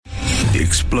The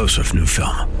explosive new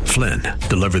film, Flynn,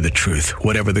 deliver the truth,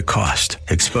 whatever the cost,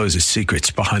 exposes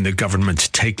secrets behind the government's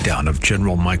takedown of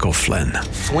General Michael Flynn.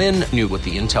 Flynn knew what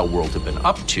the intel world had been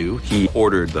up to. He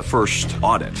ordered the first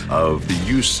audit of the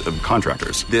use of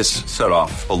contractors. This set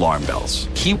off alarm bells.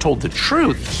 He told the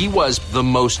truth. He was the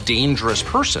most dangerous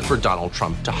person for Donald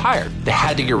Trump to hire. They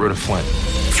had to get rid of Flynn.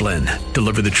 Flynn,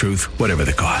 deliver the truth, whatever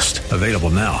the cost. Available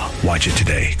now. Watch it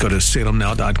today. Go to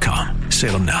salemnow.com.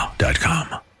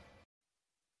 salemnow.com.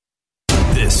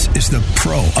 This is the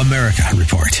Pro America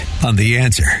Report on The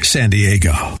Answer San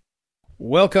Diego.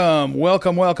 Welcome.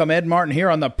 Ed Martin here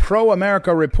on the Pro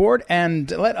America Report, and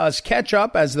let us catch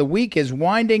up as the week is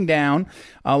winding down.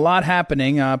 A lot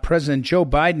happening. President Joe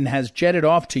Biden has jetted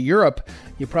off to Europe.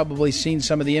 You've probably seen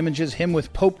some of the images, him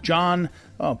with Pope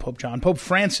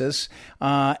Francis,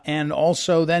 and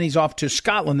also then he's off to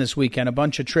Scotland this weekend, a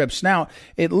bunch of trips. Now,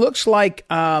 it looks like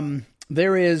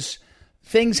there is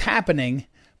things happening,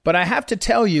 but I have to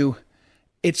tell you,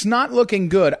 it's not looking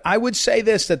good. I would say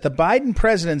this, that the Biden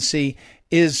presidency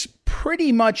is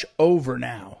pretty much over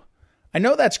now. I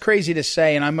know that's crazy to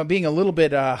say, and I'm being a little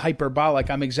bit hyperbolic.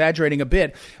 I'm exaggerating a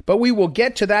bit, but we will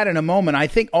get to that in a moment. I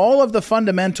think all of the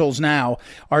fundamentals now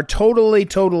are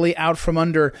totally out from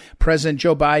under President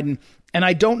Joe Biden, and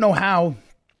I don't know how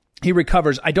he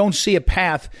recovers. I don't see a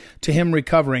path to him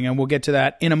recovering, and we'll get to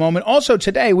that in a moment. Also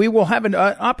today, we will have an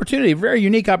opportunity, a very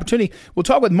unique opportunity. We'll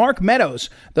talk with Mark Meadows,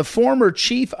 the former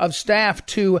chief of staff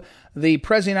to the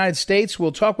President of the United States.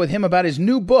 We'll talk with him about his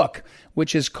new book,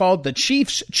 which is called The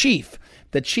Chief's Chief.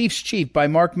 The Chief's Chief by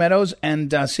Mark Meadows,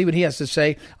 and see what he has to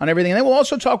say on everything. And then we'll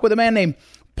also talk with a man named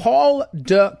Paul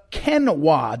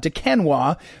DeKenwa,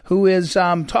 who is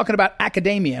talking about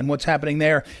academia and what's happening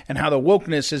there and how the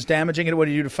wokeness is damaging it. What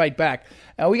do you do to fight back?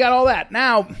 We got all that.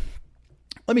 Now,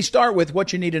 let me start with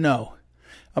what you need to know.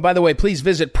 By the way, please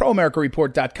visit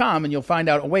proamericareport.com and you'll find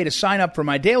out a way to sign up for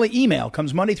my daily email.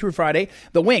 Comes Monday through Friday.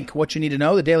 The Wink, what you need to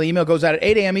know. The daily email goes out at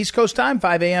 8 a.m. East Coast time,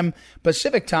 5 a.m.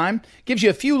 Pacific time. Gives you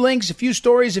a few links, a few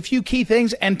stories, a few key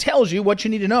things, and tells you what you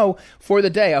need to know for the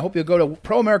day. I hope you'll go to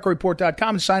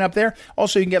proamericareport.com and sign up there.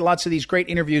 Also, you can get lots of these great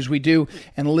interviews we do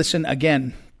and listen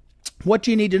again. What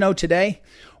do you need to know today?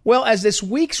 Well, as this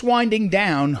week's winding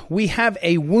down, we have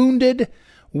a wounded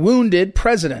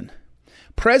president.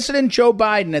 President Joe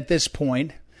Biden at this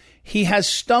point, he has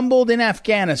stumbled in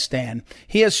Afghanistan.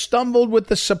 He has stumbled with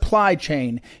the supply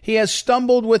chain. He has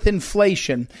stumbled with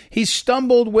inflation. He's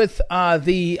stumbled with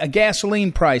the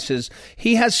gasoline prices.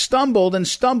 He has stumbled,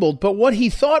 but what he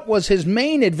thought was his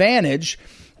main advantage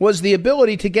was the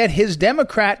ability to get his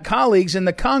Democrat colleagues in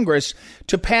the Congress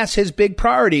to pass his big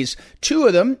priorities. Two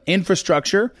of them,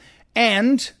 infrastructure,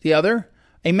 and the other,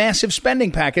 a massive spending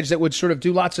package that would sort of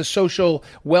do lots of social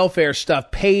welfare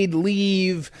stuff, paid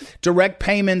leave, direct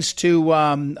payments to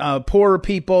poorer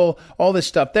people, all this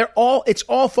stuff. It's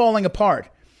all falling apart.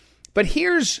 But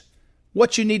here's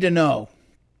what you need to know.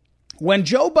 When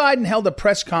Joe Biden held a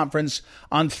press conference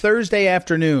on Thursday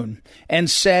afternoon and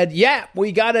said, yeah,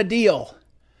 we got a deal.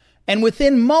 And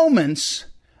within moments,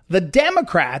 the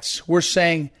Democrats were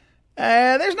saying,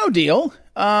 there's no deal.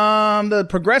 The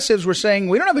progressives were saying,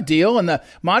 we don't have a deal. And the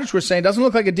moderates were saying, doesn't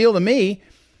look like a deal to me.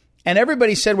 And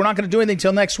everybody said, we're not going to do anything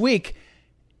until next week.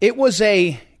 It was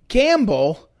a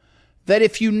gamble that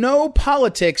if you know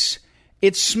politics,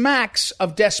 it smacks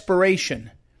of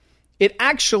desperation. It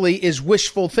actually is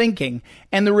wishful thinking.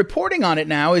 And the reporting on it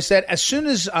now is that as soon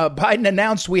as Biden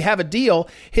announced we have a deal,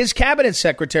 his cabinet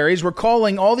secretaries were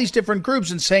calling all these different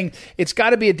groups and saying, it's got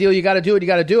to be a deal. You got to do it. You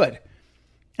got to do it.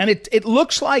 And it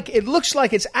looks like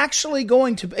it's actually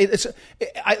going to.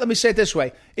 Let me say it this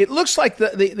way: it looks like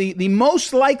the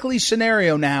most likely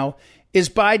scenario now is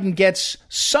Biden gets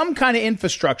some kind of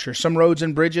infrastructure, some roads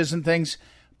and bridges and things,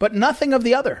 but nothing of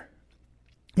the other,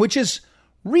 which is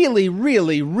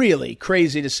really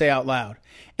crazy to say out loud.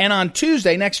 And on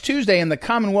next Tuesday, in the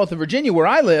Commonwealth of Virginia, where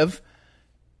I live,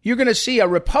 you're going to see a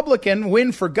Republican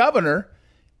win for governor,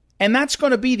 and that's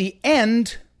going to be the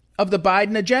end of the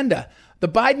Biden agenda. The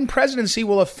Biden presidency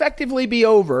will effectively be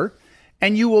over,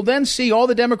 and you will then see all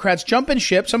the Democrats jumping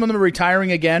ship. Some of them are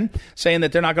retiring again, saying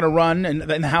that they're not going to run in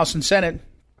the House and Senate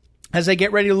as they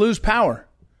get ready to lose power.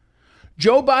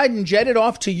 Joe Biden jetted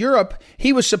off to Europe.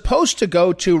 He was supposed to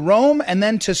go to Rome and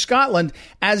then to Scotland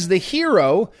as the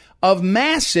hero of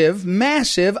massive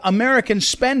American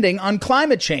spending on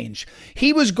climate change.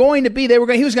 He was going to be, he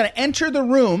was going to enter the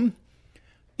room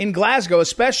in Glasgow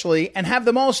especially, and have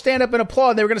them all stand up and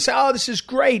applaud. They were going to say, oh, this is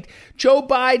great. Joe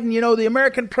Biden, the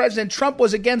American president, Trump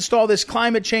was against all this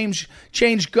climate change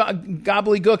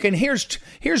gobbledygook. And here's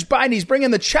Biden. He's bringing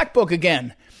the checkbook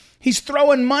again. He's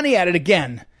throwing money at it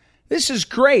again. This is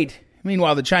great.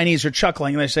 Meanwhile, the Chinese are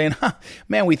chuckling and they're saying,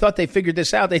 man, we thought they figured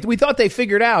this out. We thought they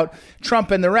figured out, Trump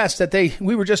and the rest, that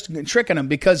we were just tricking them,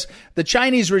 because the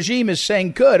Chinese regime is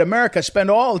saying, good, America, spend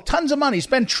tons of money,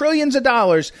 spend trillions of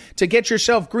dollars to get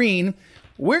yourself green.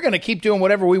 We're going to keep doing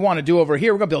whatever we want to do over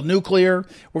here. We're going to build nuclear.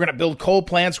 We're going to build coal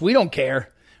plants. We don't care.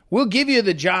 We'll give you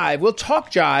the jive. We'll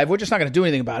talk jive. We're just not going to do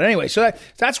anything about it. Anyway, so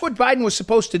that's what Biden was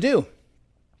supposed to do.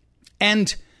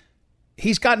 And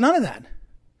he's got none of that.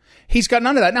 He's got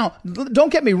none of that. Now,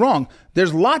 don't get me wrong.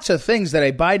 There's lots of things that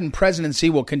a Biden presidency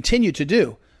will continue to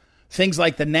do. Things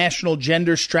like the national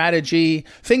gender strategy,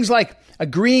 things like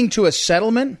agreeing to a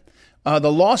settlement, the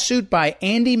lawsuit by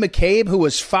Andy McCabe, who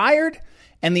was fired,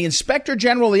 and the inspector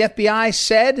general of the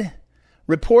FBI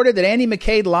reported that Andy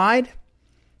McCabe lied.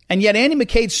 And yet Andy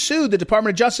McCabe sued the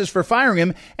Department of Justice for firing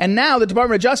him. And now the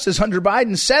Department of Justice under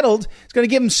Biden settled. It's going to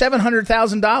give him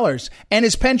 $700,000 and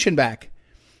his pension back.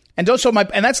 And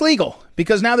that's legal,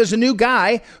 because now there's a new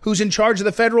guy who's in charge of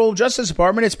the federal Justice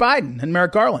Department. It's Biden and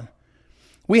Merrick Garland.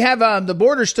 We have the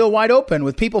border still wide open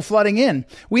with people flooding in.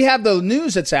 We have the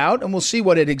news that's out, and we'll see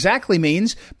what it exactly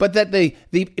means. But that the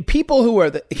people who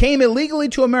came illegally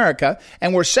to America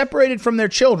and were separated from their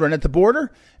children at the border,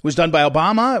 it was done by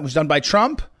Obama. It was done by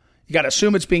Trump. You got to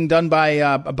assume it's being done by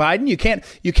Biden. You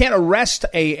can't arrest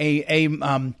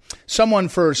someone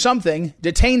for something,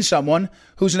 detain someone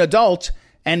who's an adult,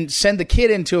 and send the kid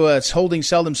into a holding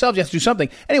cell themselves. You have to do something.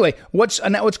 Anyway, what's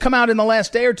come out in the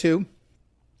last day or two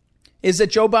is that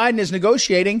Joe Biden is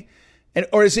negotiating,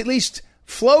 or is at least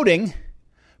floating,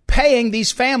 paying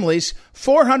these families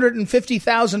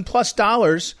 $450,000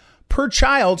 plus per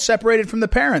child separated from the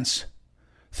parents.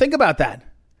 Think about that.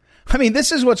 I mean,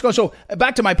 this is what's going. So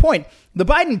back to my point, the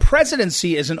Biden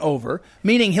presidency isn't over,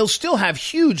 meaning he'll still have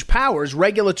huge powers,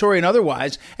 regulatory and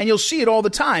otherwise, and you'll see it all the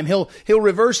time. He'll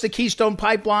reverse the Keystone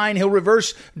Pipeline. He'll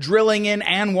reverse drilling in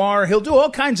Anwar. He'll do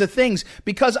all kinds of things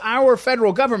because our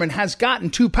federal government has gotten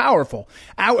too powerful.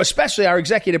 Especially our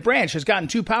executive branch has gotten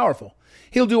too powerful.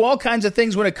 He'll do all kinds of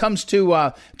things when it comes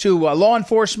to law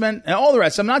enforcement and all the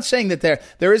rest. I'm not saying that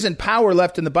there isn't power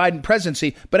left in the Biden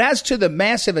presidency, but as to the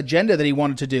massive agenda that he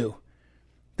wanted to do,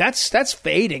 that's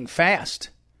fading fast.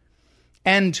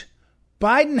 And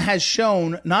Biden has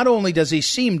shown, not only does he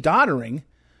seem doddering,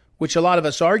 which a lot of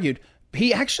us argued,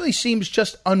 he actually seems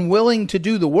just unwilling to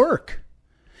do the work.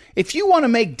 If you want to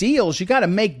make deals, you got to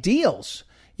make deals.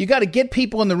 You got to get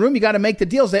people in the room. You got to make the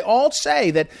deals. They all say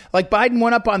that, like Biden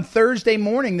went up on Thursday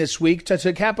morning this week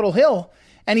to Capitol Hill,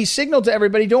 and he signaled to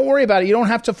everybody, don't worry about it. You don't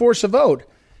have to force a vote.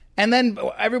 And then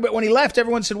everybody, when he left,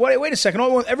 everyone said, wait a second.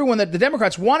 Everyone that the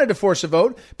Democrats wanted to force a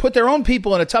vote, put their own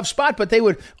people in a tough spot, but they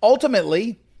would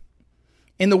ultimately,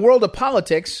 in the world of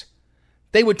politics,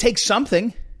 they would take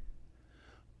something.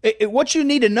 What you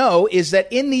need to know is that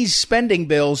in these spending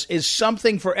bills is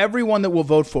something for everyone that will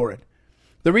vote for it.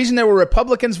 The reason there were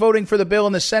Republicans voting for the bill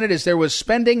in the Senate is there was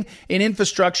spending in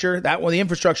infrastructure, the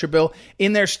infrastructure bill,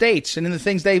 in their states and in the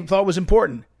things they thought was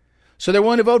important. So they're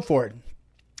willing to vote for it.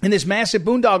 In this massive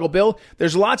boondoggle bill,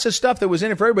 there's lots of stuff that was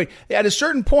in it for everybody. At a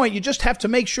certain point, you just have to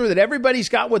make sure that everybody's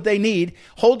got what they need,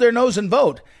 hold their nose and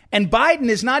vote. And Biden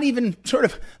is not even sort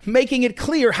of making it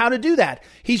clear how to do that.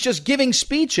 He's just giving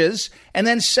speeches and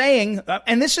then saying,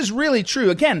 and this is really true.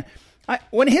 Again,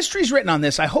 when history's written on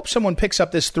this, I hope someone picks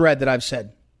up this thread that I've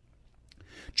said.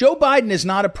 Joe Biden is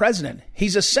not a president.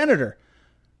 He's a senator,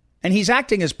 and he's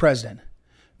acting as president.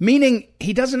 Meaning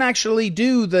he doesn't actually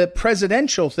do the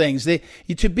presidential things.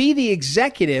 To be the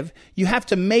executive, you have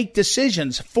to make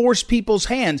decisions, force people's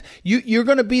hands. You're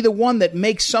going to be the one that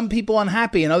makes some people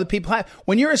unhappy and other people happy.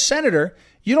 When you're a senator,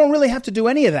 you don't really have to do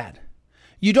any of that.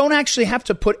 You don't actually have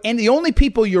to put any. The only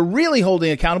people you're really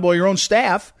holding accountable are your own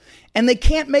staff. And they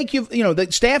can't make you, the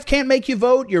staff can't make you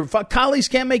vote. Your colleagues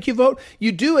can't make you vote.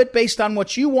 You do it based on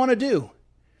what you want to do.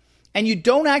 And you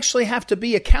don't actually have to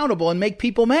be accountable and make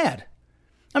people mad.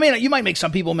 I mean, you might make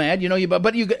some people mad,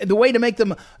 but the way to make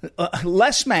them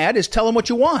less mad is tell them what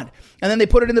you want. And then they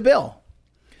put it in the bill.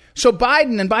 So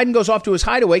Biden goes off to his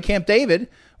hideaway, Camp David,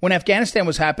 when Afghanistan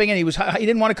was happening, and he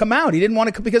didn't want to come out. He didn't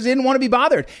want to, because he didn't want to be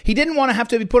bothered. He didn't want to have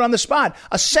to be put on the spot.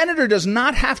 A senator does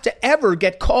not have to ever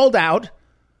get called out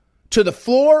to the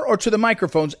floor or to the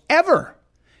microphones, ever,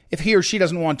 if he or she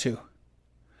doesn't want to.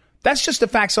 That's just the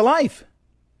facts of life.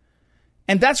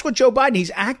 And that's what Joe Biden,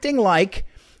 he's acting like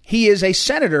he is a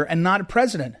senator and not a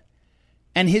president.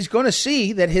 And he's going to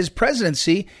see that his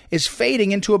presidency is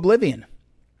fading into oblivion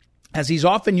as he's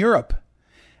off in Europe.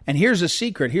 And here's a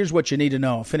secret. Here's what you need to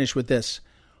know. I'll finish with this.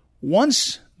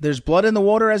 Once there's blood in the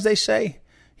water, as they say,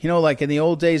 You know, like in the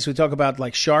old days, we talk about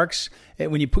like sharks.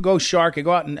 When you go shark, you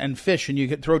go out and fish, and you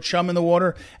could throw chum in the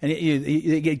water, and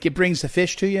it brings the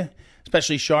fish to you,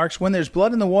 especially sharks. When there's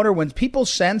blood in the water, when people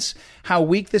sense how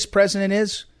weak this president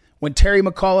is, when Terry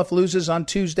McAuliffe loses on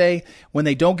Tuesday, when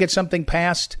they don't get something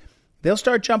passed, they'll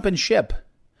start jumping ship,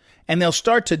 and they'll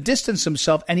start to distance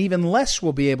themselves, and even less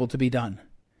will be able to be done.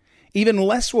 Even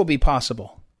less will be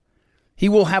possible. He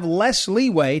will have less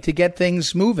leeway to get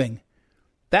things moving.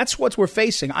 That's what we're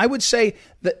facing. I would say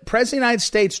that President of the United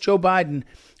States, Joe Biden,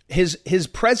 his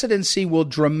presidency will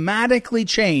dramatically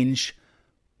change.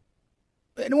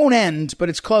 It won't end, but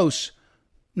it's close.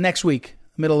 Next week,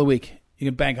 middle of the week. You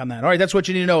can bank on that. All right, that's what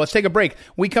you need to know. Let's take a break.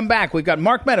 We come back. We've got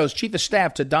Mark Meadows, Chief of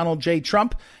Staff to Donald J.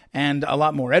 Trump, and a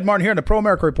lot more. Ed Martin here on the Pro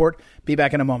America Report. Be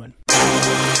back in a moment.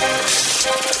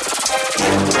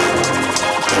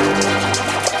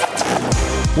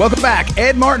 Welcome back.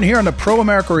 Ed Martin here on the Pro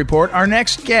America Report. Our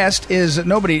next guest is he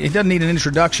doesn't need an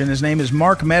introduction. His name is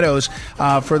Mark Meadows.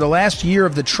 For the last year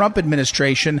of the Trump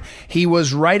administration, he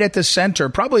was right at the center,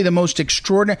 probably the most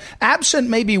extraordinary, absent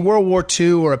maybe World War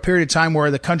II or a period of time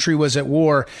where the country was at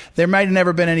war. There might have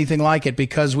never been anything like it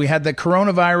because we had the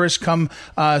coronavirus come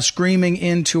screaming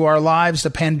into our lives, the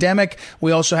pandemic.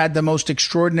 We also had the most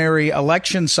extraordinary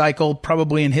election cycle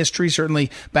probably in history,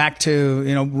 certainly back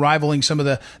to, rivaling some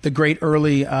of the great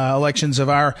early elections of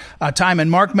our time.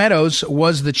 And Mark Meadows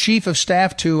was the chief of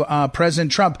staff to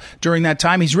President Trump during that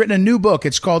time. He's written a new book.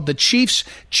 It's called The Chief's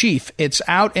Chief. It's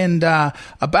out in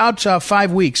about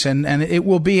 5 weeks, and it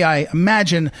will be, I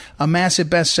imagine, a massive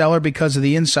bestseller because of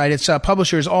the insight. It's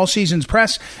publishers All Seasons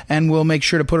Press, and we'll make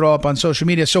sure to put it all up on social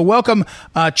media. So welcome,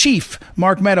 Chief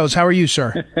Mark Meadows. How are you,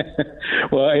 sir?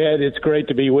 Well, Ed, it's great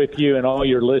to be with you and all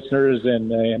your listeners,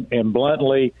 and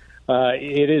bluntly,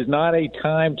 it is not a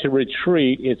time to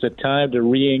retreat. It's a time to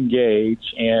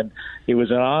re-engage. And it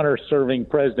was an honor serving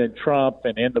President Trump.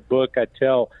 And in the book, I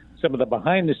tell some of the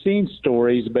behind-the-scenes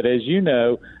stories. But as you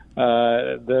know,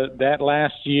 that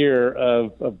last year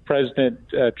of President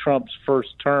Trump's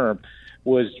first term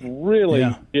was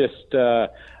really just a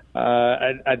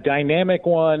dynamic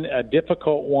one, a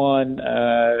difficult one.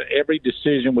 Every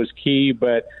decision was key,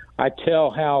 but I tell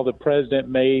how the president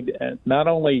made not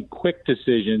only quick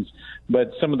decisions,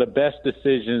 but some of the best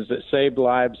decisions that saved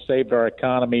lives, saved our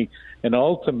economy, and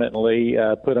ultimately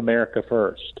put America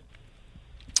first.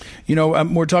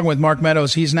 We're talking with Mark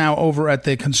Meadows. He's now over at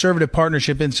the Conservative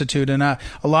Partnership Institute, and a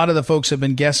lot of the folks have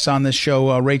been guests on this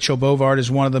show. Rachel Bovard is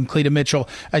one of them. Cleta Mitchell,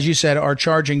 as you said, are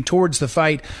charging towards the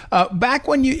fight. Back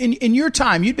when in your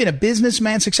time, you'd been a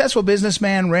businessman, successful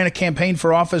businessman, ran a campaign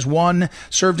for office, won,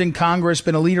 served in Congress,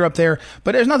 been a leader up there.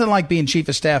 But there's nothing like being chief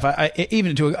of staff. I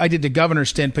did the governor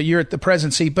stint, but you're at the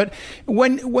presidency. But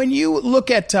when you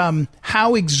look at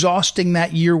how exhausting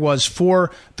that year was for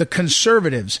the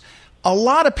conservatives, a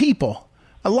lot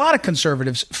of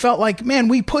conservatives felt like, man,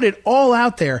 we put it all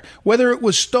out there. Whether it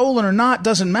was stolen or not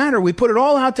doesn't matter. We put it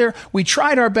all out there. We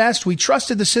tried our best. We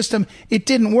trusted the system. It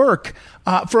didn't work.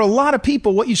 For a lot of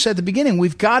people, what you said at the beginning,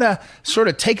 we've got to sort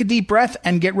of take a deep breath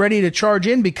and get ready to charge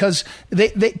in because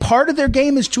they part of their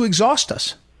game is to exhaust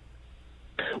us.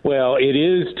 Well, it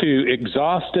is to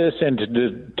exhaust us and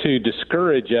to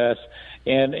discourage us.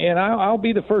 And I'll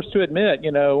be the first to admit,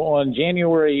 on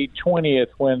January 20th,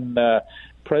 when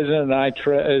President and I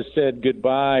said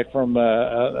goodbye from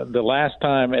the last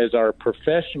time as our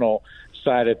professional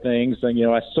side of things, and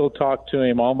I still talk to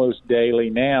him almost daily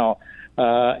now.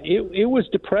 It was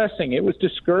depressing. It was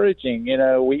discouraging.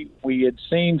 We had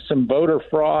seen some voter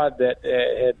fraud that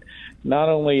had not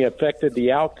only affected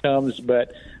the outcomes,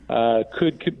 but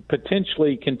could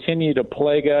potentially continue to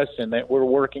plague us, and that we're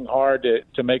working hard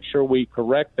to make sure we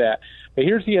correct that. But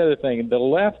here's the other thing. The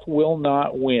left will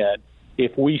not win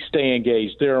if we stay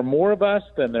engaged. There are more of us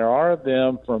than there are of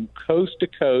them from coast to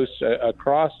coast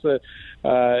across the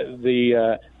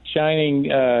shining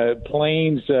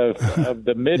plains of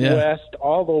the Midwest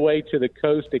all the way to the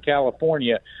coast of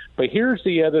California. But here's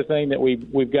the other thing that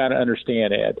we've got to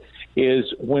understand, Ed,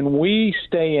 is when we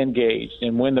stay engaged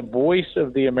and when the voice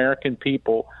of the American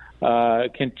people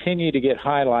continue to get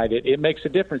highlighted, it makes a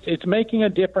difference. It's making a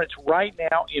difference right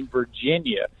now in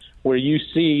Virginia, where you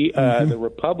see the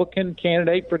Republican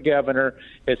candidate for governor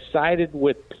has sided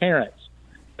with parents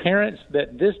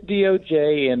that this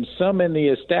DOJ and some in the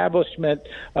establishment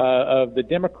of the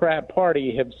Democrat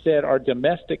Party have said are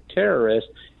domestic terrorists,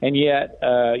 and yet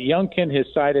Youngkin has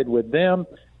sided with them.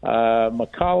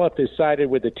 McAuliffe has sided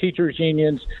with the teachers'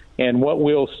 unions, and what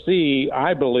we'll see,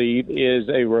 I believe, is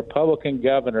a Republican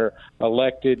governor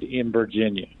elected in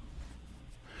Virginia.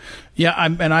 Yeah,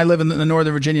 and I live in the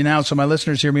Northern Virginia now, so my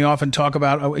listeners hear me often talk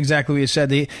about exactly what you said.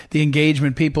 The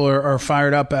engagement, people are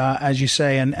fired up, as you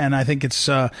say, and I think it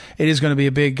is going to be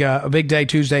a big day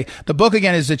Tuesday. The book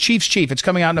again is The Chief's Chief. It's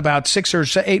coming out in about 6 or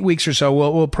 8 weeks or so.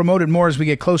 We'll promote it more as we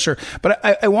get closer. But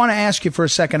I want to ask you for a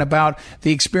second about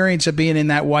the experience of being in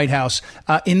that White House.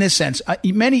 In this sense,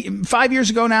 5 years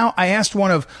ago now, I asked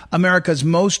one of America's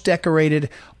most decorated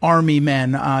Army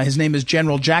men. His name is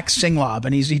General Jack Singlaub,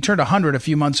 and he turned 100 a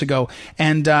few months ago.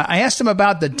 And I asked him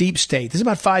about the deep state. This is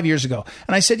about 5 years ago.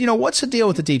 And I said, what's the deal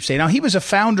with the deep state? Now, he was a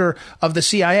founder of the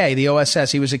CIA, the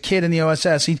OSS. He was a kid in the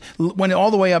OSS. He went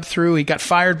all the way up through. He got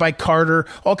fired by Carter,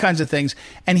 all kinds of things.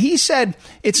 And he said,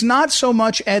 it's not so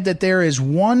much, Ed, that there is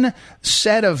one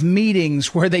set of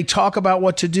meetings where they talk about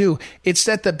what to do. It's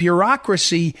that the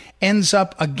bureaucracy ends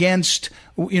up against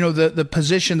the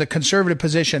position, the conservative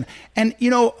position. And,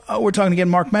 we're talking again,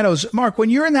 Mark Meadows. Mark, when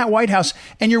you're in that White House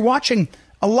and you're watching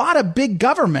a lot of big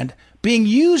government being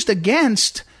used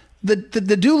against the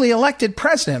duly elected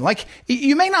president, like,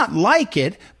 you may not like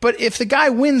it, but if the guy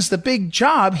wins the big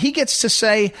job, he gets to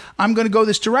say, I'm going to go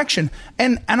this direction.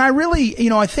 And I really,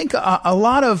 I think a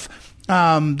lot of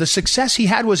the success he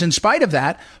had was in spite of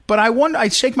that. But I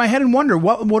shake my head and wonder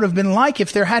what would have been like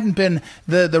if there hadn't been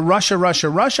the Russia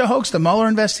hoax, the Mueller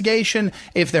investigation,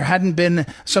 if there hadn't been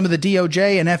some of the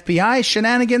DOJ and FBI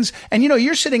shenanigans. And,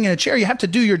 you're sitting in a chair. You have to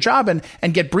do your job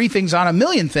and get briefings on a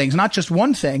million things, not just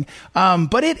one thing.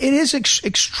 But it is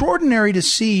extraordinary to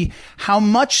see how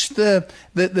much the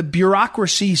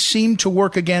bureaucracy seemed to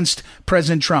work against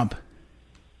President Trump.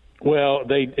 Well,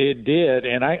 it did,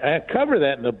 and I cover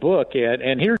that in the book, Ed.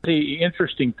 And here's the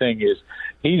interesting thing is,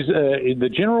 the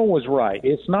general was right.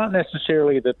 It's not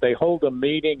necessarily that they hold a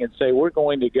meeting and say, we're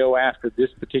going to go after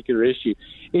this particular issue.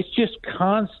 It's just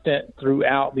constant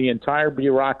throughout the entire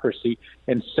bureaucracy.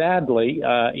 And sadly,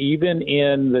 even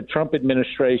in the Trump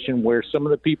administration, where some of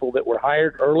the people that were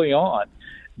hired early on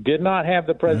did not have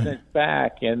the president's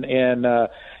back,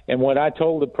 and what I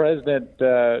told the president,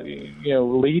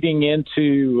 leading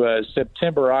into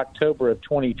September, October of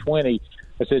 2020,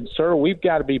 I said, sir, we've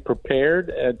got to be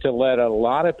prepared to let a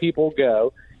lot of people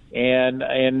go and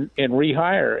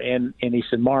rehire. And he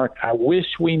said, Mark, I wish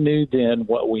we knew then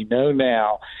what we know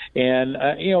now. And,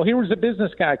 here was a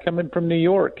business guy coming from New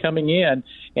York coming in,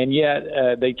 and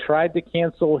yet they tried to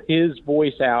cancel his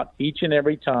voice out each and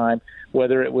every time,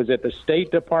 whether it was at the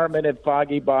State Department at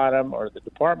Foggy Bottom or the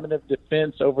Department of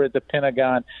Defense over at the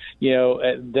Pentagon.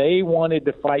 They wanted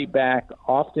to fight back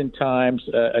oftentimes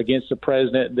against the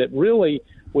president that really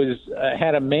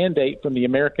had a mandate from the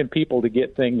American people to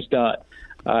get things done.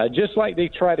 Just like they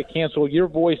try to cancel your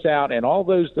voice out, and all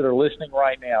those that are listening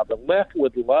right now, the left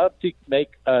would love to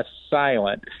make us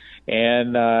silent.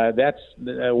 And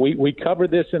we cover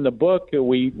this in the book.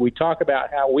 We talk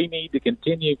about how we need to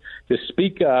continue to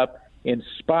speak up in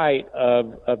spite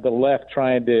of the left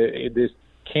trying to this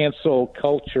cancel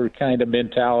culture kind of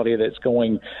mentality that's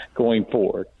going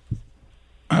forward.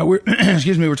 We're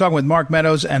talking with Mark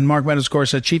Meadows, and Mark Meadows, of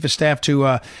course, Chief of Staff to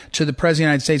the President of the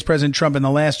United States, President Trump, in the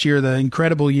last year, the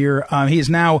incredible year. He is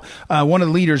now one of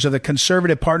the leaders of the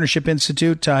Conservative Partnership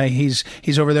Institute. He's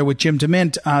over there with Jim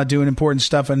DeMint doing important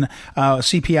stuff, and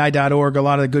CPI.org, a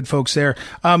lot of the good folks there.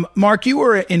 Mark, you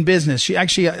were in business.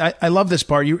 I love this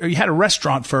part. You had a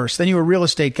restaurant first, then you were a real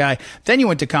estate guy, then you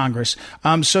went to Congress.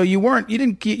 So you were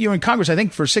in Congress, I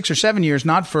think, for 6 or 7 years,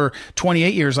 not for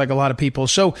 28 years like a lot of people.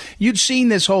 So you'd seen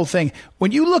this whole thing.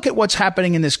 When you look at what's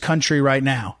happening in this country right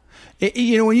now,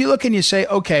 when you look and you say,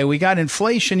 okay, we got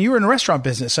inflation. You were in the restaurant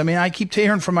business. I mean, I keep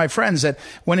hearing from my friends that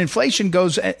when inflation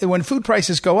when food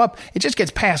prices go up, it just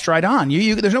gets passed right on.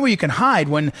 There's no way you can hide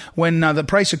when the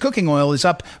price of cooking oil is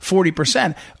up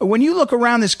 40%. When you look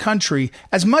around this country,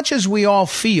 as much as we all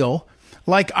feel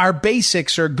like our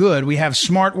basics are good, we have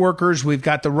smart workers, we've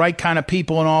got the right kind of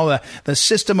people, and all the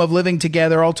system of living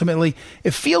together, ultimately,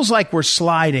 it feels like we're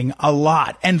sliding a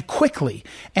lot and quickly.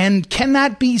 And can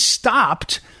that be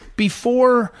stopped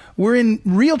before we're in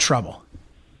real trouble?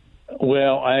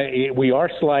 Well, we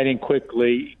are sliding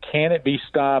quickly. Can it be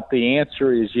stopped? The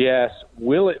answer is yes.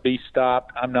 Will it be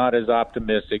stopped? I'm not as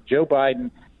optimistic. Joe Biden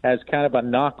has kind of a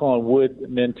knock-on-wood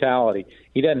mentality.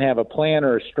 He doesn't have a plan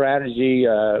or a strategy.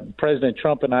 President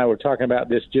Trump and I were talking about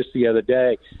this just the other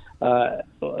day.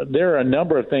 There are a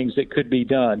number of things that could be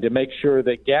done to make sure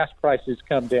that gas prices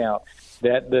come down,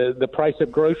 that the price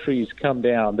of groceries come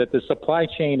down, that the supply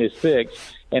chain is fixed.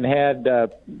 And had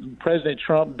President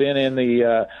Trump been in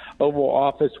the Oval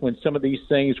Office when some of these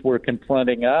things were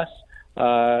confronting us,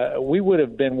 we would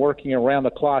have been working around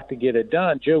the clock to get it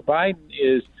done. Joe Biden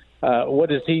is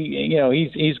what is he?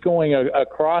 He's going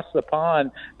across the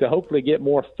pond to hopefully get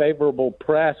more favorable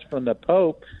press from the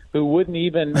Pope, who wouldn't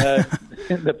even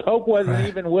the Pope wasn't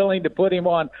even willing to put him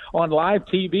on live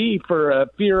TV for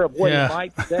fear of what he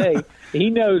might say. He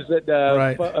knows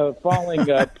that falling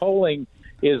polling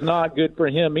is not good for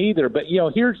him either. But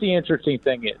here's the interesting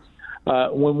thing is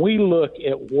when we look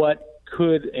at what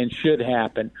could and should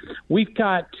happen, we've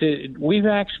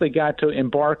actually got to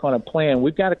embark on a plan.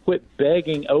 We've got to quit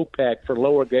begging OPEC for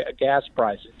lower gas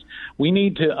prices. We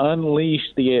need to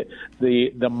unleash the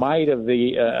might of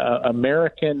the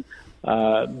American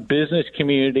business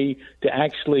community to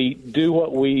actually do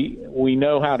what we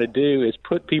know how to do, is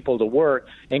put people to work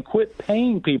and quit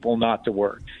paying people not to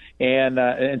work.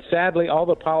 And sadly, all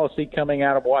the policy coming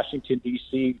out of Washington,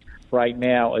 D.C. right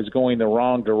now is going the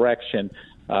wrong direction.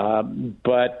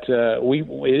 But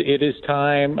it is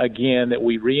time again that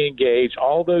we reengage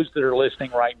all those that are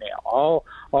listening right now, all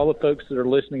the folks that are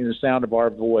listening to the sound of our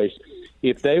voice.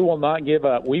 If they will not give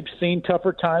up, we've seen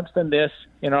tougher times than this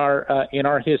in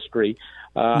our history.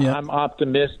 I'm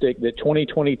optimistic that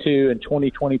 2022 and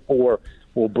 2024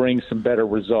 will bring some better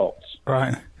results.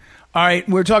 Right. All right,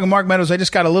 we're talking Mark Meadows. I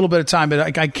just got a little bit of time,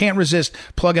 but I can't resist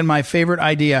plugging my favorite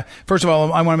idea. First of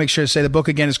all, I want to make sure to say the book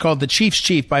again is called The Chief's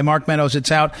Chief by Mark Meadows.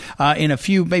 It's out in a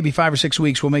few, maybe 5 or 6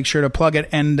 weeks. We'll make sure to plug it,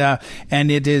 and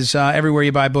it is everywhere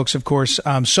you buy books, of course.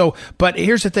 But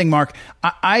here's the thing, Mark.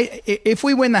 If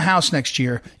we win the House next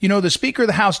year, the Speaker of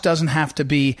the House doesn't have to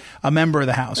be a member of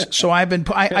the House. So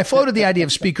I floated the idea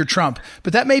of Speaker Trump,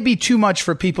 but that may be too much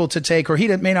for people to take, or he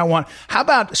may not want. How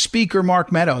about Speaker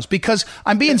Mark Meadows? Because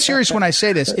I'm being serious when I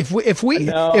say this. If we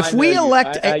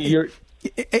elect,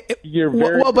 you're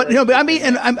very well, but I mean,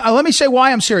 and let me say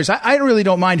why I'm serious. I really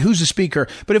don't mind who's the speaker,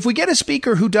 but if we get a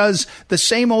speaker who does the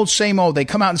same old, they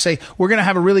come out and say we're going to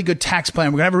have a really good tax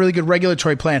plan, we're going to have a really good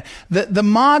regulatory plan. The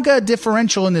MAGA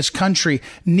differential in this country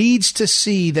needs to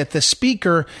see that the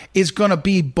speaker is going to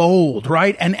be bold,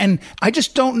 right? And I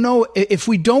just don't know if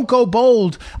we don't go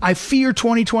bold. I fear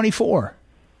 2024.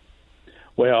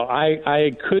 Well,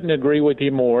 I couldn't agree with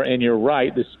you more, and you're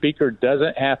right. The speaker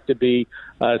doesn't have to be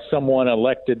someone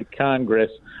elected to Congress.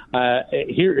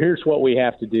 Here's what we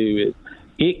have to do is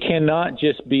it cannot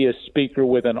just be a speaker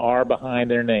with an R behind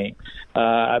their name.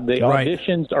 The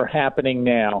auditions are happening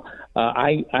now.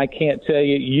 I can't tell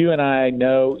you. You and I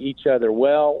know each other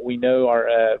well. We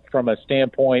know from a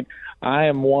standpoint. I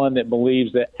am one that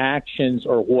believes that actions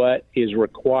are what is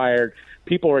required.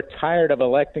 People are tired of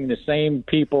electing the same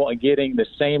people and getting the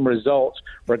same results,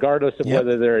 regardless of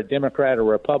whether they're a Democrat or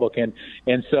Republican.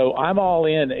 And so I'm all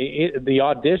in. The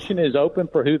audition is open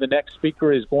for who the next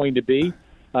speaker is going to be.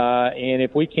 And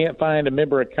if we can't find a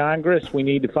member of Congress, we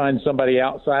need to find somebody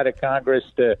outside of Congress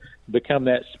to become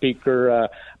that speaker.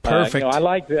 Perfect. I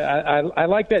like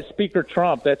that Speaker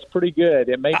Trump. That's pretty good.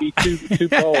 It may be too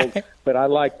bold, but I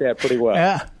like that pretty well.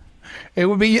 Yeah. It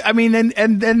would be, I mean,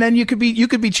 and then you could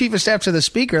be chief of staff to the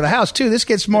Speaker of the House too. This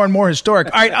gets more and more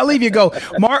historic. All right, I'll leave you go.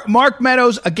 Mark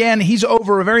Meadows, again, he's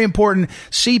over a very important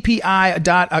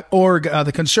CPI.org,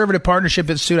 the Conservative Partnership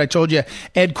Institute. I told you,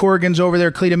 Ed Corrigan's over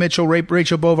there, Cleta Mitchell,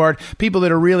 Rachel Bovard, people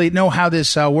that are really know how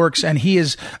this works. And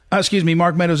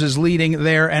Mark Meadows is leading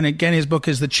there. And again, his book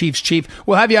is The Chief's Chief.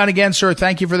 We'll have you on again, sir.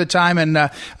 Thank you for the time, and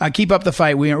keep up the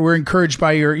fight. We're encouraged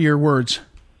by your words.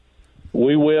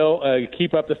 We will.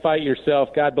 Keep up the fight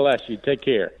yourself. God bless you. Take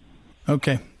care.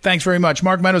 Okay. Thanks very much.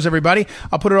 Mark Meadows, everybody.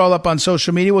 I'll put it all up on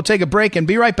social media. We'll take a break and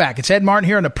be right back. It's Ed Martin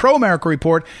here on the Pro America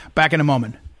Report. Back in a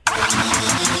moment.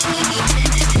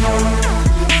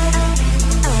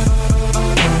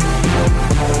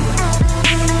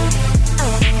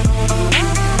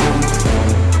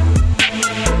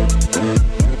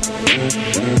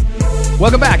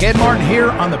 Welcome back. Ed Martin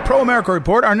here on the Pro America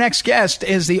Report. Our next guest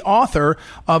is the author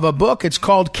of a book. It's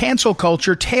called Cancel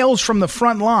Culture, Tales from the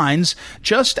Front Lines,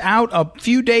 just out a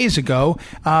few days ago,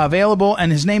 available.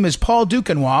 And his name is Paul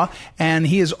Duquesnoy. And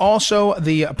he is also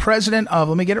the president of,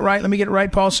 let me get it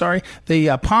right, Paul, sorry,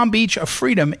 the Palm Beach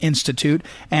Freedom Institute.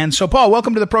 And so, Paul,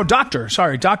 welcome to the Dr.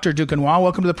 Duquesnoy,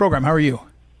 welcome to the program. How are you?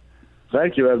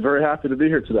 Thank you. I'm very happy to be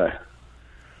here today.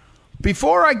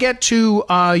 Before I get to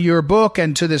your book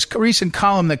and to this recent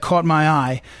column that caught my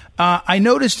eye, I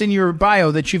noticed in your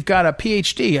bio that you've got a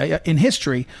PhD in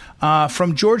history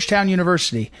from Georgetown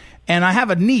University. And I have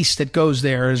a niece that goes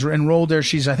there, is enrolled there.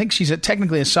 I think she's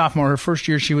technically a sophomore. Her first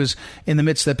year, she was in the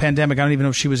midst of the pandemic. I don't even know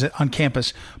if she was on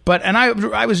campus. But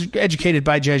I was educated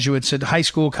by Jesuits at high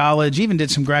school, college, even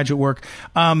did some graduate work.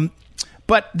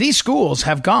 But these schools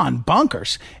have gone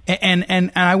bonkers.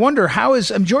 And I wonder how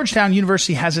Georgetown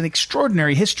University has an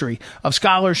extraordinary history of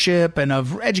scholarship and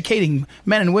of educating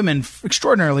men and women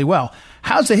extraordinarily well.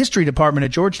 How's the history department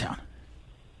at Georgetown?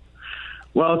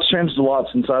 Well, it's changed a lot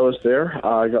since I was there.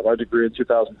 I got my degree in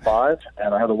 2005,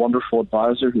 and I had a wonderful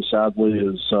advisor who sadly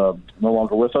is no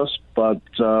longer with us, but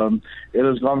it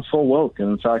has gone full woke. And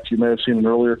in fact, you may have seen an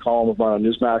earlier column of mine on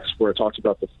Newsmax where I talked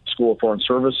about the School of Foreign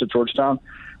Service at Georgetown.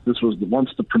 This was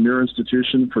once the premier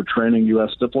institution for training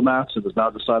U.S. diplomats. It has now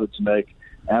decided to make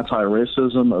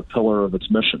anti-racism a pillar of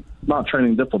its mission. Not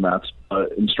training diplomats,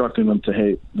 but instructing them to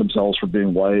hate themselves for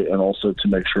being white, and also to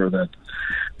make sure that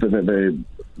they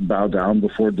bow down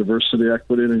before diversity,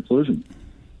 equity, and inclusion.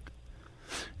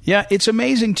 Yeah, it's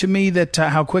amazing to me that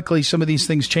how quickly some of these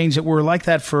things change. That were like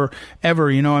that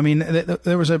forever. You know, I mean,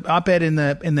 there was an op-ed in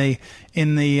the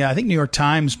I think New York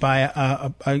Times by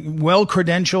a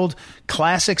well-credentialed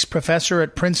classics professor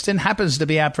at Princeton, happens to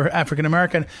be African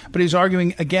American, but he was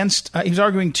arguing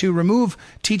to remove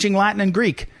teaching Latin and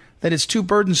Greek, that it's too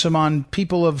burdensome on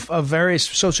people of various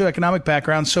socioeconomic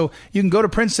backgrounds. So you can go to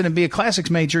Princeton and be a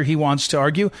classics major, he wants to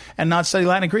argue, and not study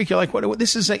Latin and Greek. You're like, what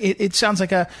this is? It sounds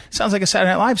like a Saturday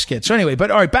Night Live skit. So anyway,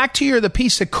 but all right, back to the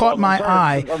piece that caught my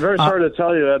eye. I'm very sorry to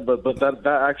tell you, Ed, but that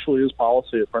actually is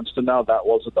policy at Princeton now. That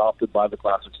was adopted by the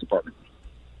classics department.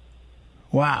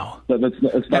 Wow.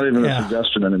 It's not even a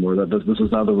suggestion anymore. This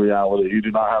is now the reality. You do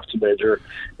not have to major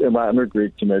in Latin or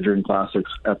Greek to major in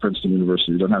classics at Princeton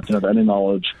University. You don't have to have any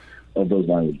knowledge of those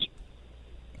languages.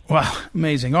 Wow,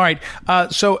 amazing. All right.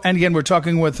 And again, we're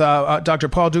talking with Dr.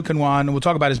 Paul Duquesnoy, and we'll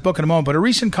talk about his book in a moment, but a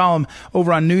recent column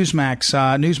over on Newsmax,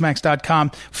 newsmax.com,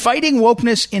 Fighting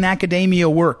Wokeness in Academia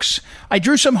Works. I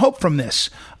drew some hope from this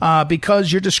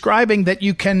because you're describing that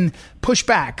you can push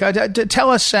back.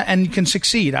 Tell us, and you can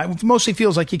succeed. It mostly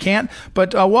feels like you can't,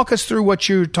 but walk us through what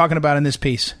you're talking about in this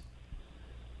piece.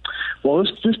 Well,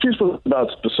 this piece was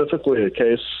about specifically a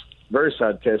case, very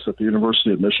sad case at the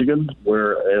University of Michigan,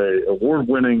 where a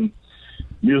award-winning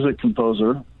music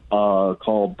composer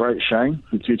called Bright Shang,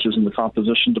 who teaches in the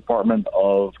composition department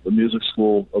of the music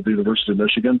school of the University of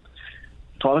Michigan,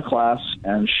 taught a class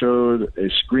and showed a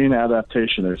screen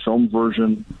adaptation, a film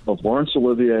version of Laurence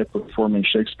Olivier performing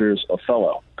Shakespeare's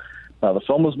Othello. Now, the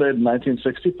film was made in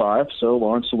 1965, so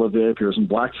Laurence Olivier appears in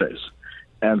blackface.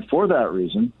 And for that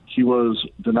reason, he was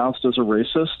denounced as a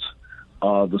racist,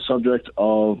 the subject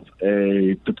of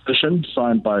a petition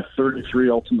signed by 33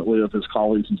 ultimately of his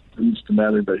colleagues and students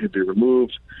demanding that he be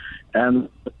removed, and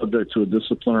subject to a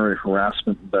disciplinary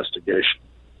harassment investigation.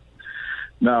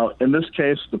 Now, in this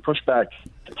case, the pushback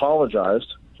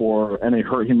apologized for any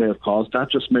hurt he may have caused.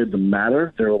 That just made them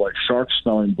madder. They were like sharks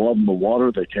smelling blood in the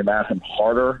water. They came at him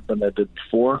harder than they did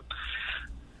before.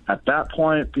 At that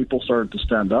point, people started to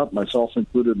stand up, myself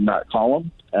included in that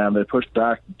column, and they pushed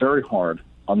back very hard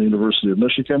on the University of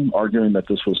Michigan, arguing that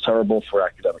this was terrible for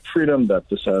academic freedom, that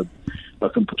this had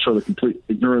showed a complete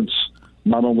ignorance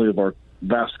not only of our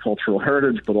vast cultural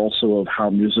heritage, but also of how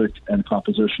music and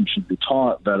composition should be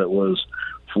taught, that it was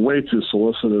way too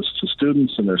solicitous to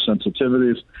students and their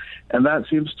sensitivities. And that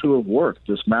seems to have worked.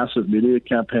 This massive media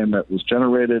campaign that was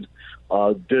generated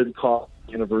did cause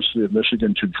the University of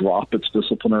Michigan to drop its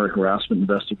disciplinary harassment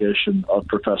investigation of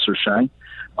Professor Shang.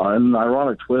 In an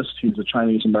ironic twist, he's a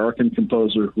Chinese-American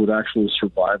composer who had actually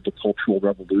survived the Cultural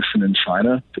Revolution in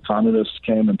China. The communists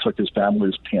came and took his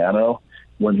family's piano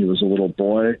when he was a little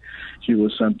boy. He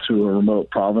was sent to a remote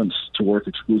province to work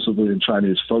exclusively in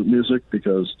Chinese folk music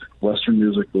because Western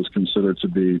music was considered to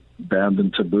be banned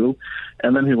and taboo.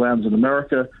 And then he lands in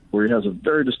America, where he has a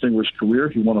very distinguished career.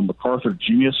 He won a MacArthur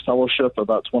Genius Fellowship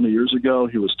about 20 years ago.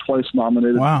 He was twice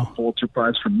nominated for the Pulitzer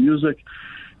Prize for Music.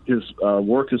 His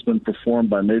work has been performed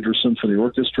by major symphony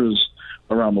orchestras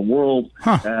around the world,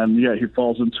 and he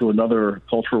falls into another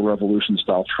cultural revolution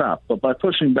style trap. But by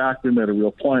pushing back, we made a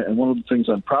real point, and one of the things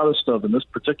I'm proudest of in this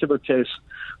particular case,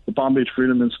 the Palm Beach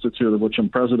Freedom Institute, of which I'm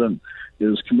president,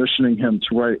 is commissioning him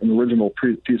to write an original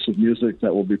piece of music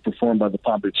that will be performed by the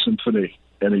Palm Beach Symphony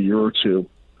in a year or two,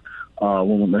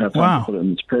 when they have time to put it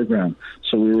in its program.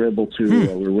 So we were able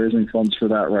to, we're raising funds for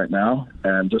that right now,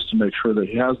 and just to make sure that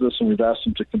he has this, and we've asked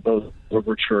him to compose an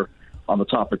overture on the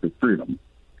topic of freedom.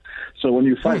 So when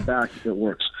you fight back, it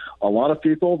works. A lot of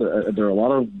people, there are a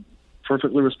lot of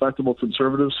perfectly respectable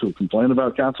conservatives who complain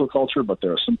about cancel culture, but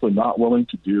they're simply not willing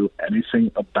to do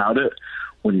anything about it.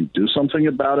 When you do something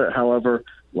about it, however,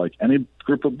 like any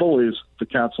group of bullies, the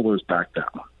cancelers back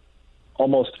down.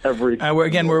 Almost every...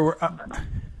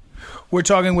 We're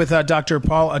talking with Dr.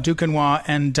 Paul Duquesnoy,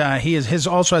 and he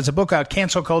also has a book out,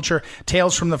 Cancel Culture: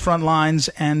 Tales from the Front Lines,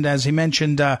 and as he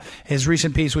mentioned, his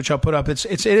recent piece, which I'll put up,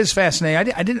 it is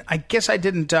fascinating. I guess I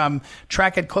didn't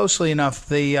track it closely enough.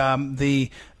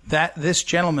 This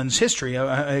gentleman's history,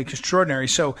 extraordinary.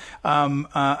 So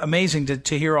amazing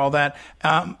to hear all that.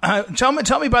 Tell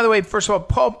me, by the way, first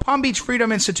of all, Palm Beach Freedom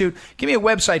Institute, give me a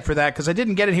website for that, because I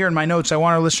didn't get it here in my notes. I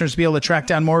want our listeners to be able to track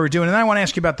down more we're doing. And then I want to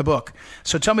ask you about the book.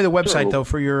 So tell me the website, though,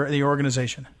 for the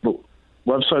organization. The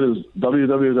website is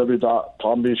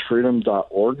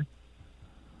www.palmbeachfreedom.org.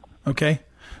 Okay.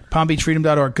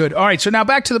 PalmBeachFreedom.org. Good. All right. So now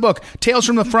back to the book, Tales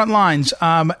from the Front Lines.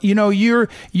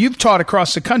 You've taught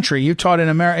across the country. You've taught in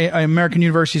American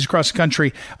universities across the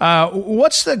country.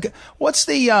 What's the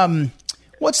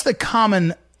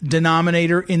common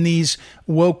denominator in these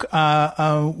woke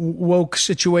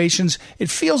situations?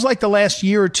 It feels like the last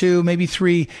year or two, maybe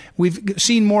 3, we've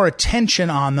seen more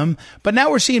attention on them, but now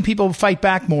we're seeing people fight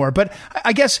back more. But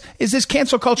I guess, is this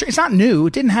cancel culture? It's not new.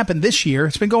 It didn't happen this year.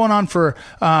 It's been going on for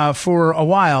a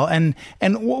while. And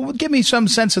give me some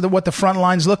sense of what the front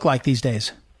lines look like these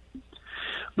days.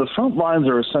 The front lines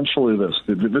are essentially this.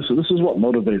 This is what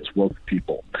motivates woke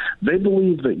people. They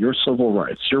believe that your civil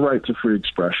rights, your right to free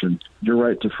expression, your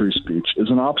right to free speech,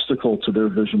 is an obstacle to their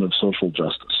vision of social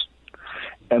justice.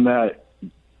 And that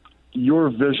your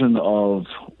vision of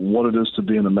what it is to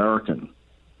be an American,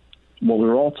 what we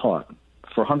were all taught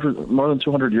for more than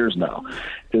 200 years now,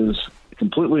 is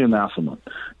completely anathema,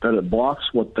 that it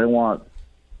blocks what they want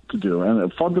to do.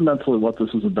 And fundamentally what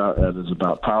this is about, Ed, is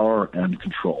about power and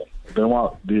control. They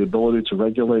want the ability to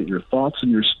regulate your thoughts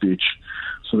and your speech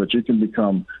so that you can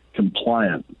become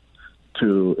compliant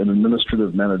to an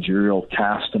administrative managerial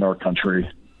caste in our country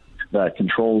that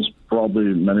controls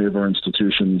broadly many of our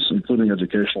institutions, including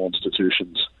educational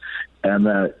institutions, and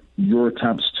that your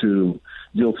attempts to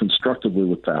deal constructively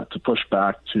with that, to push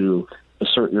back, to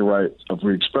assert your right of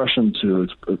free expression, to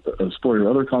explore your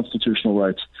other constitutional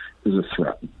rights, is a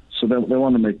threat. So they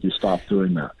want to make you stop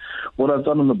doing that. What I've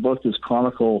done in the book is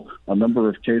chronicle a number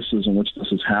of cases in which this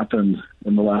has happened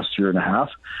in the last year and a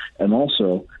half, and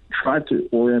also try to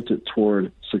orient it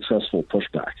toward successful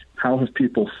pushback. How have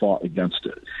people fought against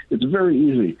it? It's very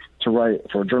easy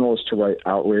for a journalist to write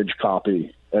outrage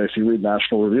copy. If you read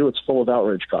National Review, it's full of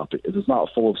outrage copy. It is not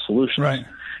full of solutions. Right.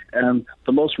 And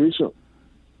the most recent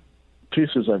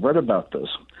pieces I've read about this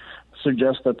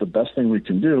suggest that the best thing we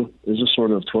can do is just sort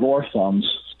of twiddle our thumbs,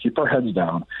 keep our heads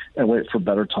down, and wait for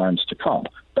better times to come.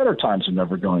 Better times are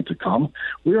never going to come.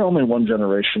 We are only one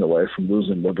generation away from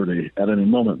losing liberty at any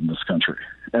moment in this country.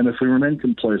 And if we remain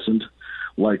complacent,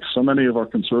 like so many of our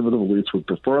conservative elites would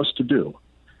prefer us to do,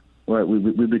 right,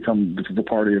 we become the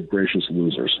party of gracious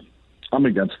losers. I'm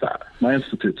against that. My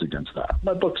institute's against that.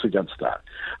 My book's against that.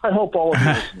 I hope all of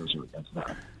your listeners are against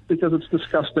that, because it's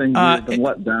disgusting. We've been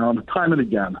let down time and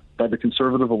again by the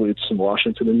conservative elites in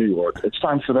Washington and New York. It's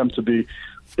time for them to be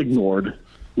ignored,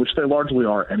 which they largely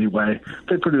are anyway.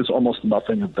 They produce almost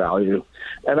nothing of value.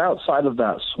 And outside of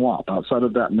that swamp, outside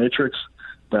of that matrix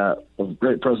that a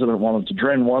great president wanted to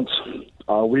drain once,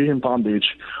 we in Palm Beach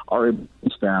are able to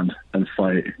stand and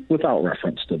fight without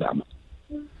reference to them.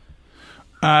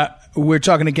 We're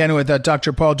talking again with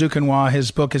Dr. Paul Duquesnoy.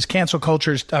 His book is Cancel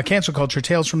Culture: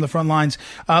 Tales from the Front Lines.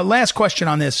 Last question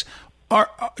on this.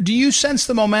 Do you sense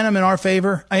the momentum in our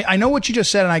favor? I know what you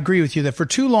just said, and I agree with you that for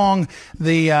too long,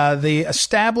 the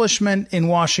establishment in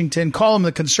Washington, call them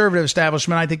the conservative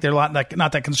establishment. I think they're not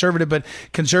that conservative, but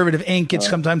conservative Inc. It's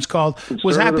sometimes called,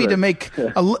 was happy to make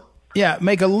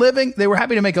make a living. They were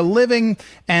happy to make a living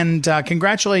and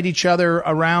congratulate each other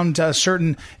around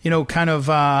certain, kind of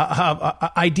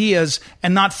ideas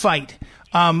and not fight.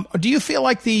 Do you feel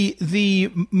like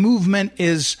the movement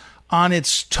is on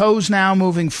its toes now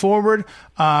moving forward?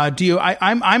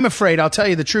 I'm afraid, I'll tell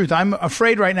you the truth. I'm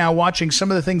afraid right now watching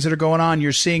some of the things that are going on.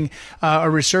 You're seeing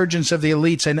a resurgence of the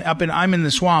elites, and I'm in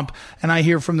the swamp, and I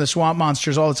hear from the swamp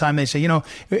monsters all the time. They say,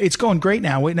 it's going great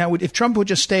now. Now, if Trump would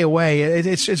just stay away,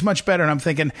 it's much better. And I'm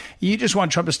thinking, you just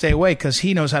want Trump to stay away because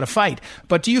he knows how to fight.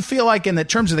 But do you feel like in the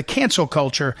terms of the cancel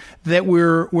culture that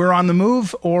we're on the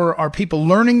move, or are people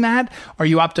learning that? Are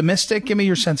you optimistic? Give me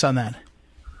your sense on that.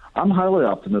 I'm highly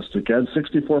optimistic, Ed.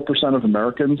 64% of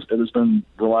Americans, it has been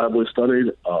reliably studied,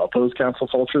 oppose cancel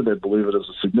culture. They believe it is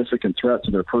a significant threat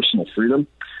to their personal freedom.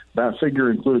 That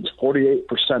figure includes 48%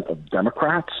 of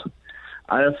Democrats.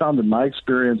 I have found in my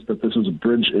experience that this is a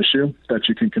bridge issue, that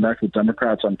you can connect with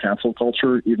Democrats on cancel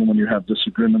culture even when you have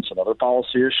disagreements on other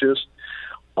policy issues.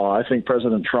 I think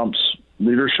President Trump's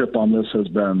leadership on this has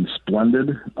been splendid.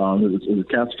 The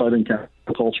cats fighting cancel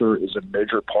culture is a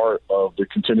major part of the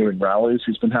continuing rallies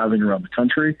he's been having around the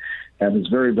country and his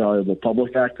very valuable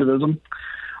public activism.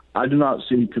 I do not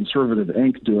see Conservative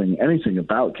Inc. doing anything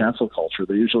about cancel culture.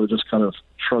 They usually just kind of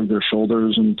shrug their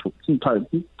shoulders and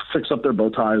fix up their bow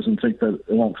ties and think that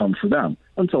it won't come for them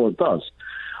until it does.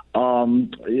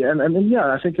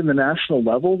 I think in the national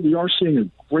level, we are seeing a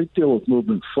great deal of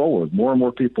movement forward. More and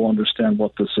more people understand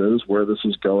what this is, where this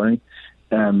is going,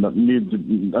 and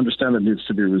understand it needs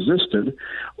to be resisted.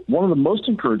 One of the most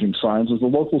encouraging signs is the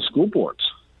local school boards.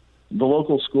 The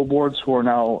local school boards who are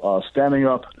now standing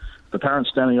up, the parents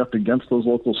standing up against those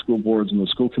local school boards in the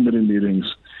school committee meetings.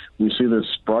 We see this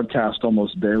broadcast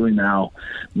almost daily now.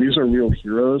 These are real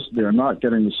heroes. They are not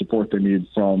getting the support they need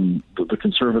from the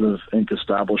Conservative Inc.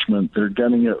 establishment. They're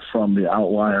getting it from the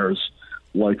outliers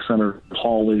like Senator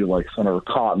Hawley, like Senator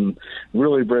Cotton,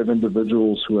 really brave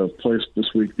individuals who have placed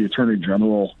this week the Attorney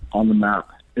General on the map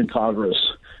in Congress,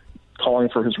 calling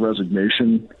for his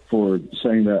resignation for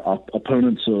saying that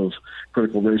opponents of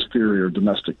critical race theory are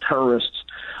domestic terrorists.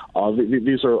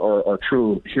 These are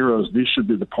true heroes. These should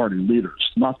be the party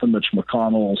leaders, not the Mitch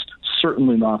McConnells,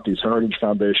 certainly not these Heritage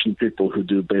Foundation people who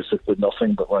do basically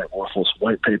nothing but write worthless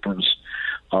white papers.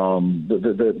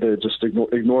 They just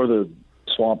ignore the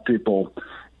swamp people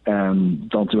and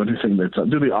don't do anything they tell.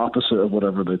 Do the opposite of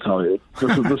whatever they tell you.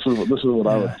 This is what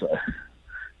I would say.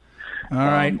 All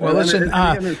right. Well, listen.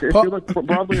 If you look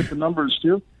broadly at the numbers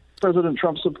too, President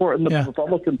Trump's support in the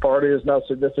Republican Party is now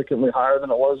significantly higher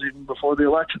than it was even before the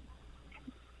election.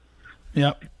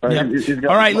 Yep. He's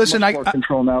got all right. Listen, much more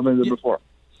control now than he did before.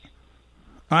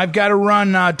 I've got to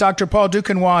run. Dr. Paul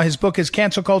Duquesnoy, his book is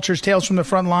Cancel Culture's Tales from the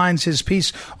Front Lines. His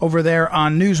piece over there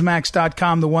on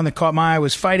Newsmax.com, the one that caught my eye,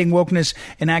 was Fighting Wokeness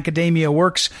in Academia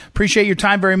Works. Appreciate your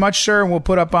time very much, sir. And we'll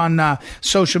put up on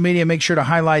social media. Make sure to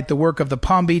highlight the work of the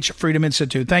Palm Beach Freedom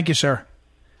Institute. Thank you, sir.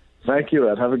 Thank you,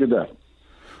 Ed. Have a good day.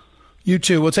 You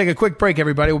too. We'll take a quick break,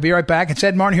 everybody. We'll be right back. It's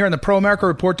Ed Martin here on the Pro America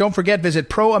Report. Don't forget, visit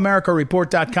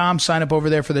proamericareport.com. Sign up over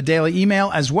there for the daily email,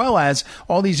 as well as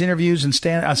all these interviews and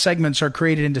segments are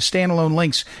created into standalone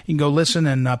links. You can go listen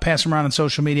and pass them around on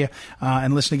social media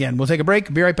and listen again. We'll take a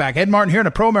break. Be right back. Ed Martin here on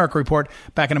the Pro America Report.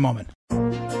 Back in a moment.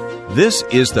 This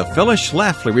is the Phyllis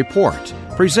Schlafly Report,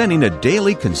 presenting a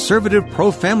daily conservative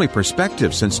pro-family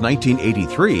perspective since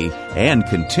 1983 and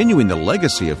continuing the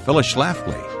legacy of Phyllis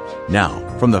Schlafly.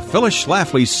 Now, from the Phyllis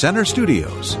Schlafly Center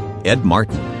Studios, Ed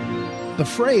Martin. The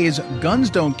phrase, guns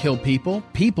don't kill people,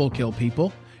 people kill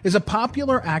people, is a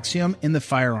popular axiom in the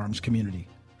firearms community.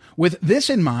 With this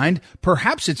in mind,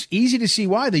 perhaps it's easy to see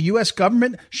why the U.S.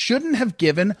 government shouldn't have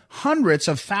given hundreds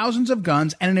of thousands of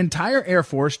guns and an entire air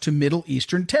force to Middle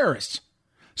Eastern terrorists.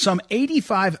 Some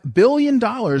 $85 billion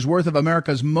worth of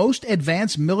America's most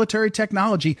advanced military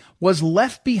technology was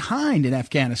left behind in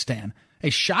Afghanistan. A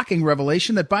shocking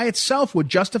revelation that by itself would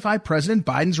justify President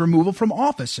Biden's removal from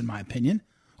office, in my opinion,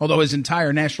 although his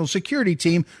entire national security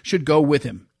team should go with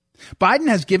him. Biden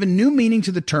has given new meaning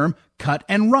to the term cut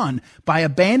and run by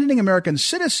abandoning American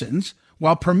citizens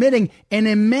while permitting an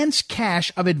immense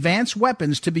cache of advanced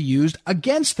weapons to be used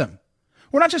against them.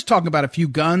 We're not just talking about a few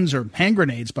guns or hand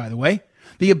grenades, by the way.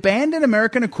 The abandoned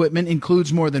American equipment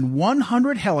includes more than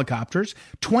 100 helicopters,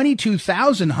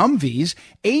 22,000 Humvees,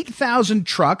 8,000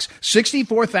 trucks,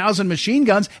 64,000 machine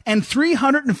guns, and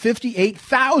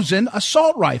 358,000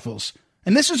 assault rifles.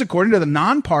 And this is according to the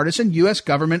nonpartisan U.S.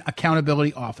 Government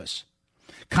Accountability Office.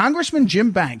 Congressman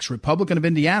Jim Banks, Republican of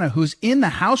Indiana, who's in the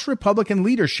House Republican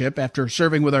leadership after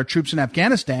serving with our troops in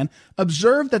Afghanistan,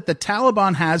 observed that the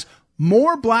Taliban has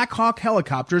more Black Hawk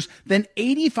helicopters than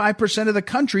 85% of the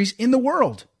countries in the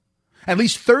world. At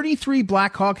least 33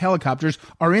 Black Hawk helicopters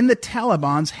are in the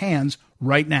Taliban's hands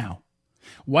right now.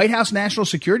 White House National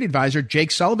Security Advisor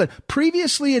Jake Sullivan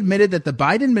previously admitted that the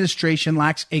Biden administration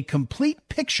lacks a complete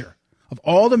picture of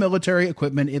all the military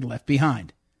equipment it left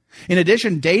behind. In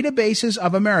addition, databases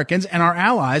of Americans and our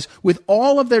allies with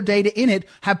all of their data in it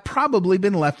have probably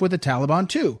been left with the Taliban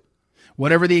too.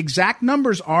 Whatever the exact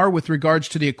numbers are with regards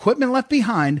to the equipment left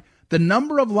behind, the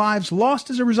number of lives lost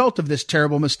as a result of this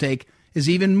terrible mistake is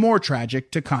even more tragic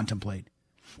to contemplate.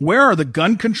 Where are the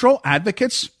gun control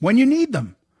advocates when you need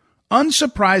them?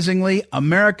 Unsurprisingly,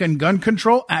 American gun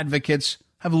control advocates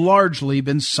have largely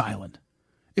been silent.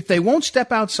 If they won't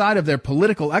step outside of their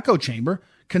political echo chamber,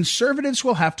 conservatives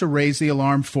will have to raise the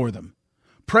alarm for them.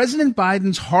 President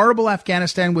Biden's horrible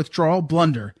Afghanistan withdrawal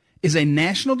blunder is a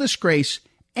national disgrace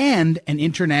and an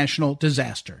international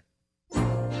disaster.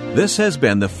 This has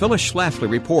been the Phyllis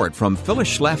Schlafly Report from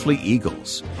Phyllis Schlafly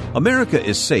Eagles. America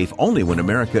is safe only when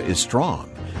America is strong.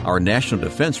 Our national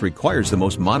defense requires the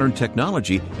most modern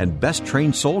technology and best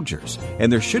trained soldiers,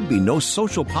 and there should be no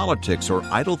social politics or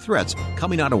idle threats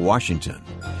coming out of Washington.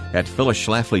 At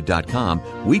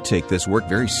phyllisschlafly.com, we take this work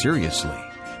very seriously.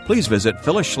 Please visit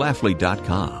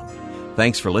phyllisschlafly.com.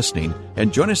 Thanks for listening,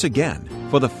 and join us again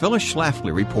for the Phyllis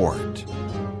Schlafly Report.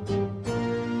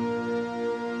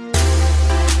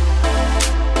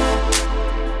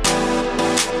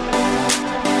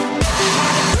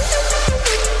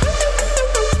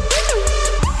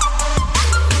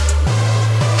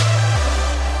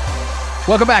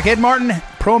 Welcome back. Ed Martin,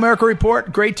 Pro America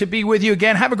Report. Great to be with you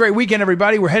again. Have a great weekend,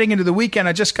 everybody. We're heading into the weekend.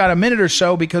 I just got a minute or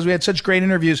so because we had such great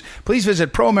interviews. Please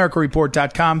visit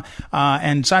proamericareport.com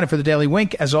and sign up for the Daily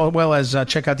Wink, as well as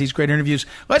check out these great interviews.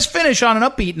 Let's finish on an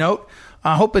upbeat note.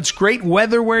 I hope it's great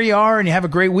weather where you are and you have a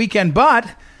great weekend,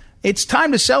 but it's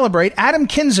time to celebrate Adam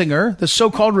Kinzinger, the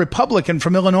so-called Republican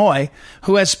from Illinois,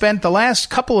 who has spent the last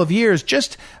couple of years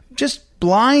just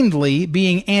blindly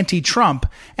being anti-Trump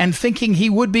and thinking he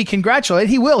would be congratulated.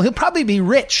 He will. He'll probably be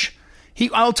rich.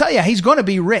 I'll tell you, he's going to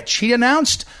be rich. He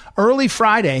announced early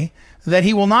Friday that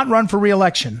he will not run for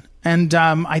re-election. And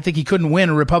I think he couldn't win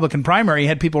a Republican primary. He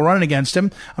had people running against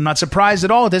him. I'm not surprised at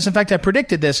all at this. In fact, I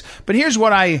predicted this. But here's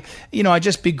what I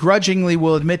just begrudgingly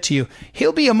will admit to you.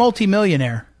 He'll be a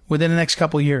multimillionaire within the next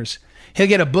couple of years. He'll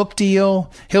get a book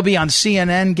deal. He'll be on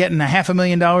CNN getting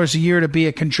 $500,000 a year to be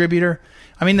a contributor.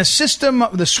 I mean, the system,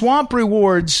 the swamp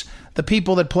rewards the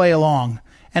people that play along.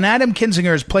 And Adam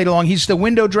Kinzinger has played along. He's the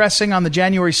window dressing on the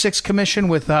January 6th commission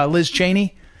with Liz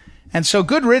Cheney. And so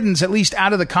good riddance, at least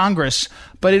out of the Congress.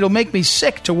 But it'll make me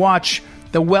sick to watch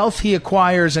the wealth he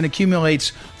acquires and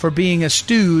accumulates for being a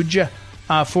stooge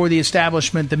for the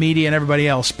establishment, the media, and everybody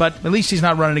else. But at least he's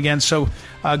not running again. So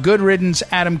good riddance,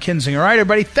 Adam Kinzinger. All right,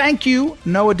 everybody. Thank you,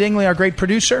 Noah Dingley, our great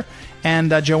producer,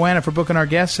 and Joanna for booking our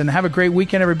guests. And have a great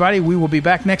weekend, everybody. We will be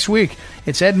back next week.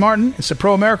 It's Ed Martin. It's the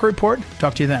Pro America Report.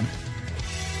 Talk to you then.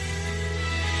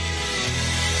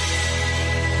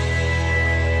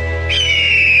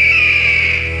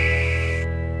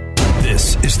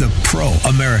 This is the Pro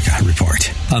America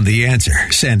Report on The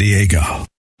Answer San Diego.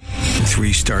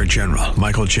 3-star General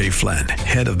Michael J. Flynn,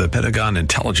 head of the Pentagon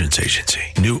Intelligence Agency,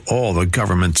 knew all the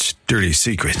government's dirty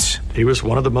secrets. He was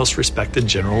one of the most respected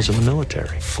generals in the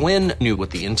military. Flynn knew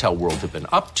what the intel world had been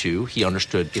up to. He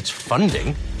understood its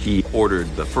funding. He ordered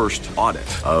the first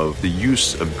audit of the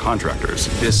use of contractors.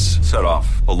 This set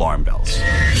off alarm bells.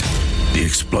 The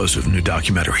explosive new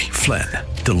documentary, Flynn,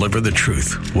 Deliver the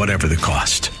Truth, Whatever the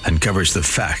Cost, uncovers the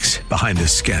facts behind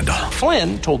this scandal.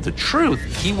 Flynn told the truth.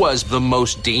 He was the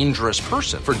most dangerous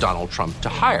person for Donald Trump to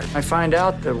hire. I find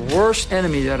out the worst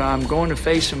enemy that I'm going to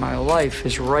face in my life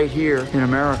is right here in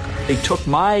America. They took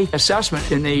my assessment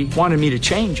and they wanted me to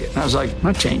change it. And I was like, I'm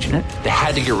not changing it. They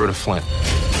had to get rid of Flynn.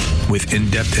 With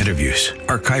in-depth interviews,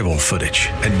 archival footage,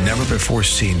 and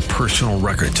never-before-seen personal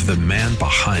records of the man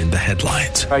behind the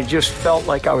headlines. I just felt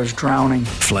like I was drowning.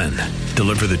 Flynn,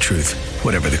 Deliver the Truth,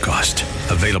 Whatever the Cost.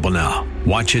 Available now.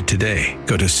 Watch it today.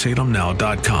 Go to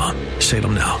salemnow.com.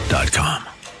 salemnow.com.